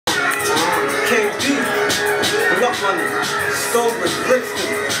money. Stonebridge, Brixton.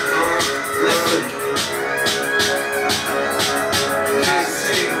 Listen.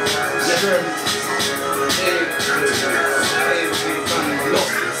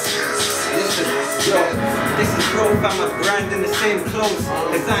 This is growth, I'm a brand in the same clothes.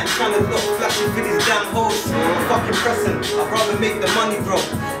 Cause I ain't trying to look flashy for these damn hoes. Fucking pressing, I'd rather make the money grow.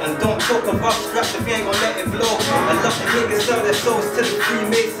 And don't talk about straps if you ain't gonna let it blow. A lot of niggas sell their souls to the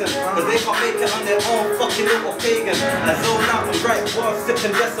Freemason, cause they can't make it on their own fucking little pagan. I zone out and write bars,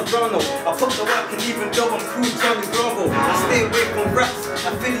 sipping Desperano. I put the work in even though I'm crude, Johnny Bravo. I stay away from raps,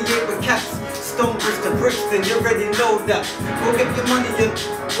 affiliate with cats. Stonebridge to Brixton, you already know that. Go get your money and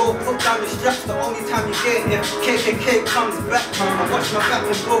go put down your straps. The only time you get it if KKK comes back. I watch my back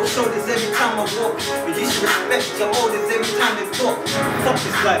and blow shoulders every time I walk. But you should respect your orders every time they talk. Fuck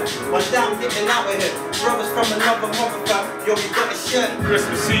this life, one day I'm getting out of here. Brothers from another mother fam, yo, we got a share.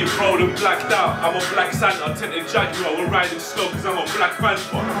 Christmas Eve, rolled and blacked out. I'm a black Santa, tinted Jaguar. We're riding slow cause I'm a black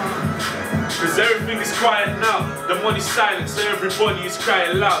panther. Cause everything is quiet now, the money's silent, so everybody is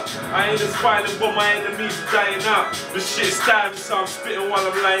crying loud. I ain't as violent, but my enemies are dying out. The shit is time, so I'm spitting while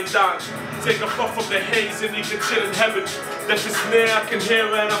I'm lying down. Take a puff of the haze and you can chill in heaven. Death is near, I can hear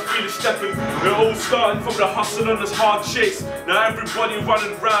it and I feel it stepping. We're all starting from the hustle and this hard chase. Now everybody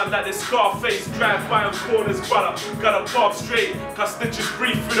running round like this Scarface. Drive by on corners, brother, gotta pop straight. Cause stitches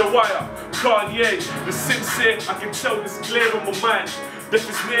breathe through the wire. Kanye, the sincere, I can tell this clear on my mind. Death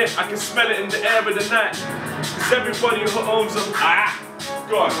is near, I can smell it in the air of the night. Cause everybody who owns them,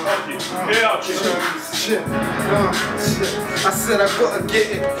 go on, fuck you. Shit. I said I gotta get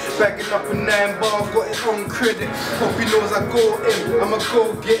it. Bagging up a 9 bar, got it on credit. Poppy knows I go in, I'ma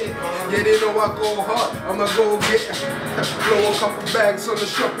go get it. Yeah, they know I go hard, I'ma go get it. Blow a couple bags on a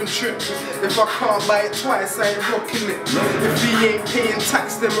shopping trip. If I can't buy it twice, I ain't rocking it. If he ain't paying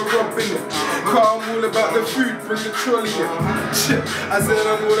tax, then we're robbing it. Cause I'm all about the food, bring the trolley in. Shit, I said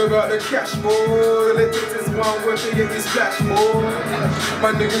I'm all about the cash, more. Let this one worth to get this splash, more.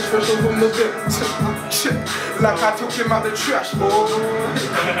 My niggas fresh up from the bit. Shit, like I took him out the trash, boy.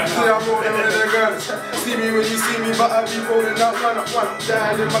 See, I'm rolling with the girls. See me when you see me, but I be rolling out, run up,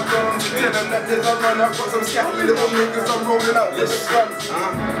 down in my guns. Tell them that there's a run up, got some scatty little niggas, I'm rolling out with the guns.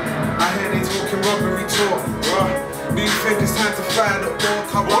 I hear they talking robbery talk, Do you think it's time to fire the ball?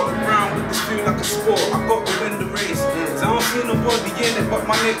 I run around with this feel like a sport. I got to win the race. So I don't see nobody in it but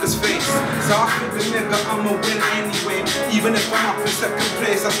my nigga's face. So I feel the nigga, I'ma win anyway. Even if I'm up in second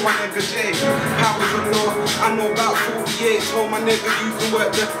place, that's my nigga Jay. Powers of law, I know about 48. Told my nigga you can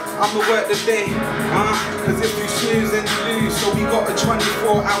work I'ma work the day. Cause if you snooze then you lose. So we got a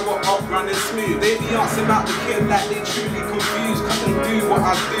 24-hour up running smooth. They be asking about the kid like they truly confused. Couldn't do what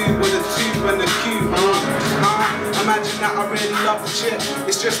I do with a tube and a cue. Imagine that I really love the chick.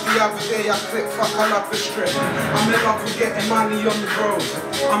 It's just the other day I clicked, fuck I love the strip. I'm in love with getting money on the road.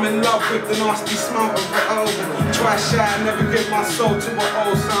 I'm in love with the nasty smell of the old. Try shy, never give my soul to an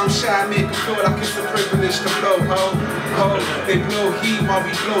old. So I'm shy, make it feel like it's a privilege to blow, they blow heat while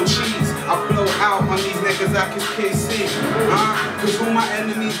we blow cheese. I blow out on these niggas like it's KC. Cause all my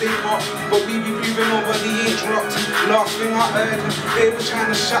enemies they hot, but we be breathing over the inch dropped. Last thing I heard, they were trying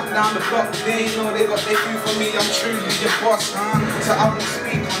to shut down the block. They ain't know they got their view for me. I'm truly your boss, so I won't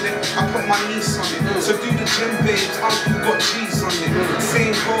speak on it. I put my niece on it. So do the gym, babes. Uncle got cheese on it.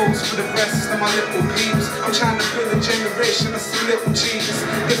 Same goals for the rest of my little peeps. I'm trying to build a generation of some little G's.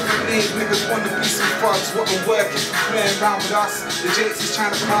 Different names, niggas wanna be some thugs. What I'm working for, playing around with us. The Jakes is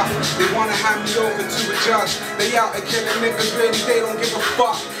trying to puff. They wanna hand me over to a judge. They out there killing niggas, really, they don't give a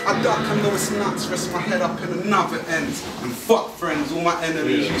fuck. I duck, I know it's nuts. Rest my head up in another end. And fuck friends, all my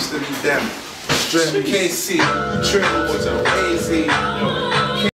enemies used to be them. KC, Triple, Haze.